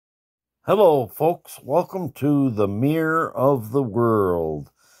Hello, folks. Welcome to the Mirror of the World.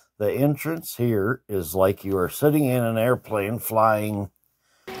 The entrance here is like you are sitting in an airplane flying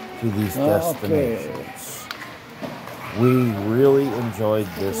to these destinations. We really enjoyed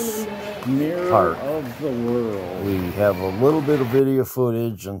this Mirror park. of the World. We have a little bit of video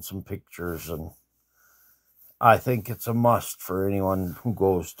footage and some pictures, and I think it's a must for anyone who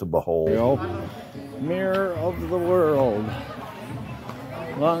goes to behold. Mirror of the World.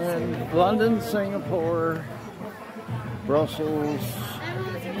 London, Singapore, Brussels,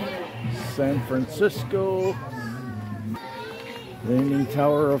 San Francisco, Leaning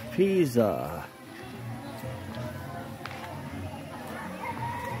Tower of Pisa.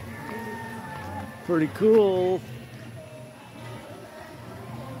 Pretty cool.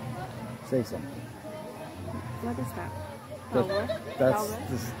 Say something. What is that?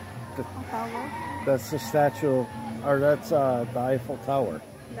 Tower? That's the statue, or that's the Eiffel Tower.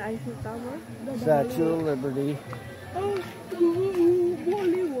 The Eiffel Tower? Statue of Liberty. Oh,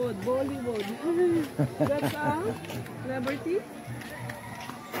 Bollywood. That's Liberty?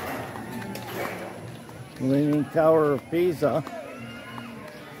 Leaning Tower of Pisa.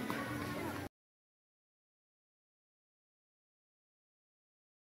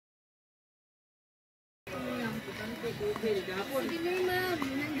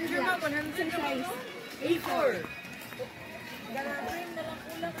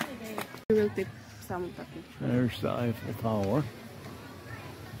 We will take some of the pictures. There's the Eiffel Tower.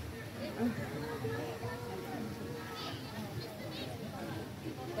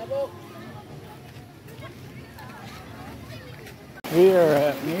 We are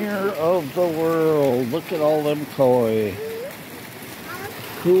at Mirror of the World. Look at all them koi.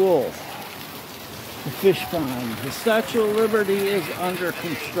 Cool. The fish pond. The Statue of Liberty is under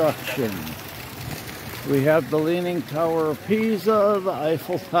construction. We have the Leaning Tower of Pisa, the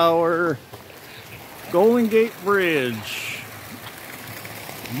Eiffel Tower, Golden Gate Bridge,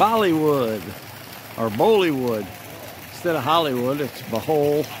 Bollywood, or Bollywood. Instead of Hollywood, it's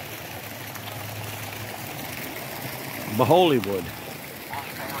Bollywood.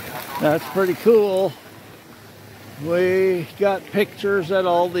 That's pretty cool. We got pictures at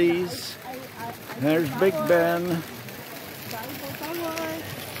all these. There's Big Ben.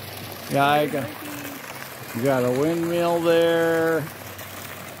 Yeah, you got a windmill there.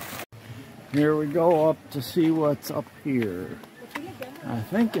 Here we go up to see what's up here. I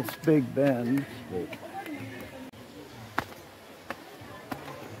think it's Big Ben.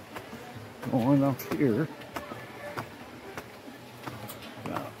 Going up here.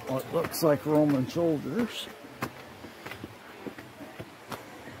 Got what looks like Roman soldiers.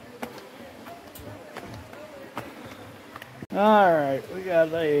 All right, we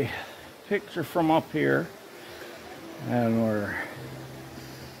got a picture from up here, and we're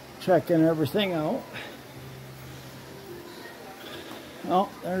checking everything out. Oh,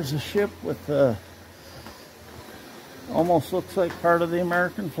 there's a ship with almost looks like part of the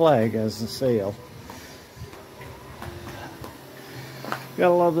American flag as the sail.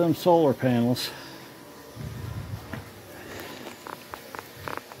 Gotta love them solar panels.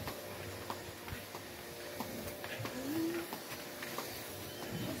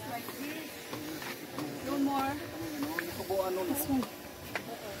 No more. This one.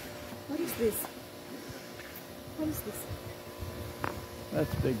 What is this? What is this?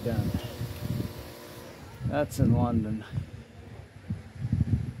 That's Big Ben. That's in London.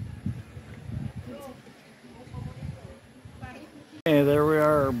 Okay, there we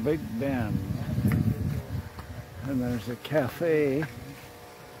are, Big Ben. And there's a cafe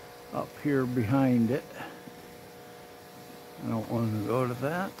up here behind it. I don't want to go to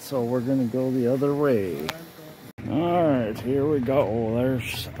that, so we're going to go the other way. Alright, here we go.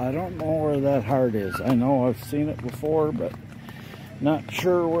 I don't know where that heart is. I know I've seen it before, but not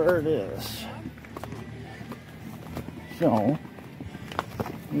sure where it is. So,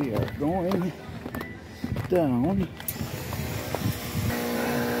 we are going down.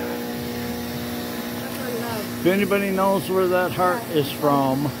 If anybody knows where that heart is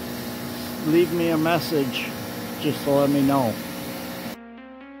from, leave me a message just to let me know.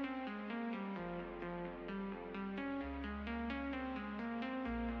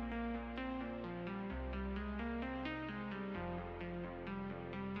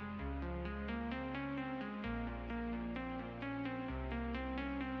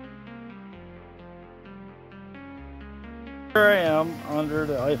 Here I am under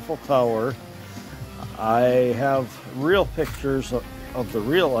the Eiffel Tower. I have real pictures of the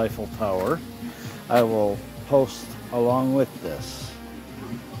real Eiffel Tower. I will post along with this.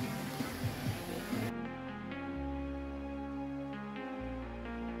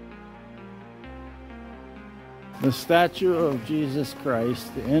 The statue of Jesus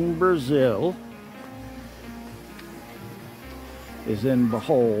Christ in Brazil is in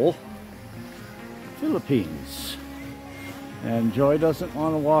Bohol, Philippines. And Joy doesn't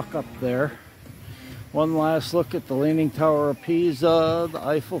want to walk up there. One last look at the Leaning Tower of Pisa, the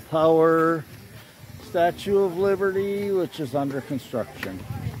Eiffel Tower, Statue of Liberty, which is under construction,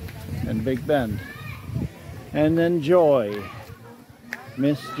 and Big Bend. And then Joy,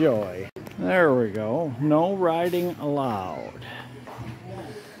 Miss Joy. There we go. No riding allowed.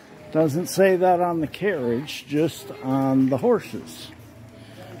 Doesn't say that on the carriage, just on the horses.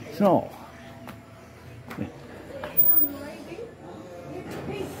 So,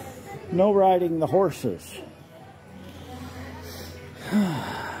 no riding the horses.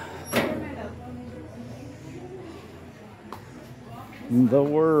 The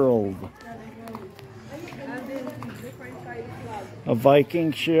world. A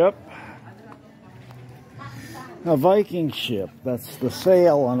Viking ship. A Viking ship. That's the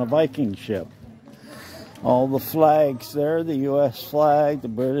sail on a Viking ship. All the flags there, the US flag, the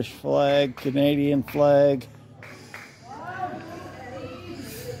British flag, Canadian flag.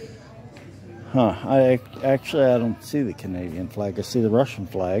 I don't see the Canadian flag. I see the Russian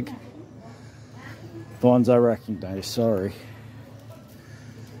flag. The ones I recognize, sorry.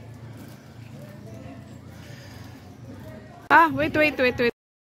 Wait.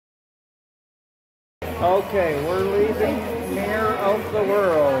 Okay, we're leaving Mirror of the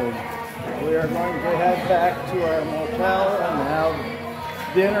World. We are going to head back to our motel and have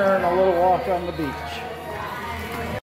dinner and a little walk on the beach.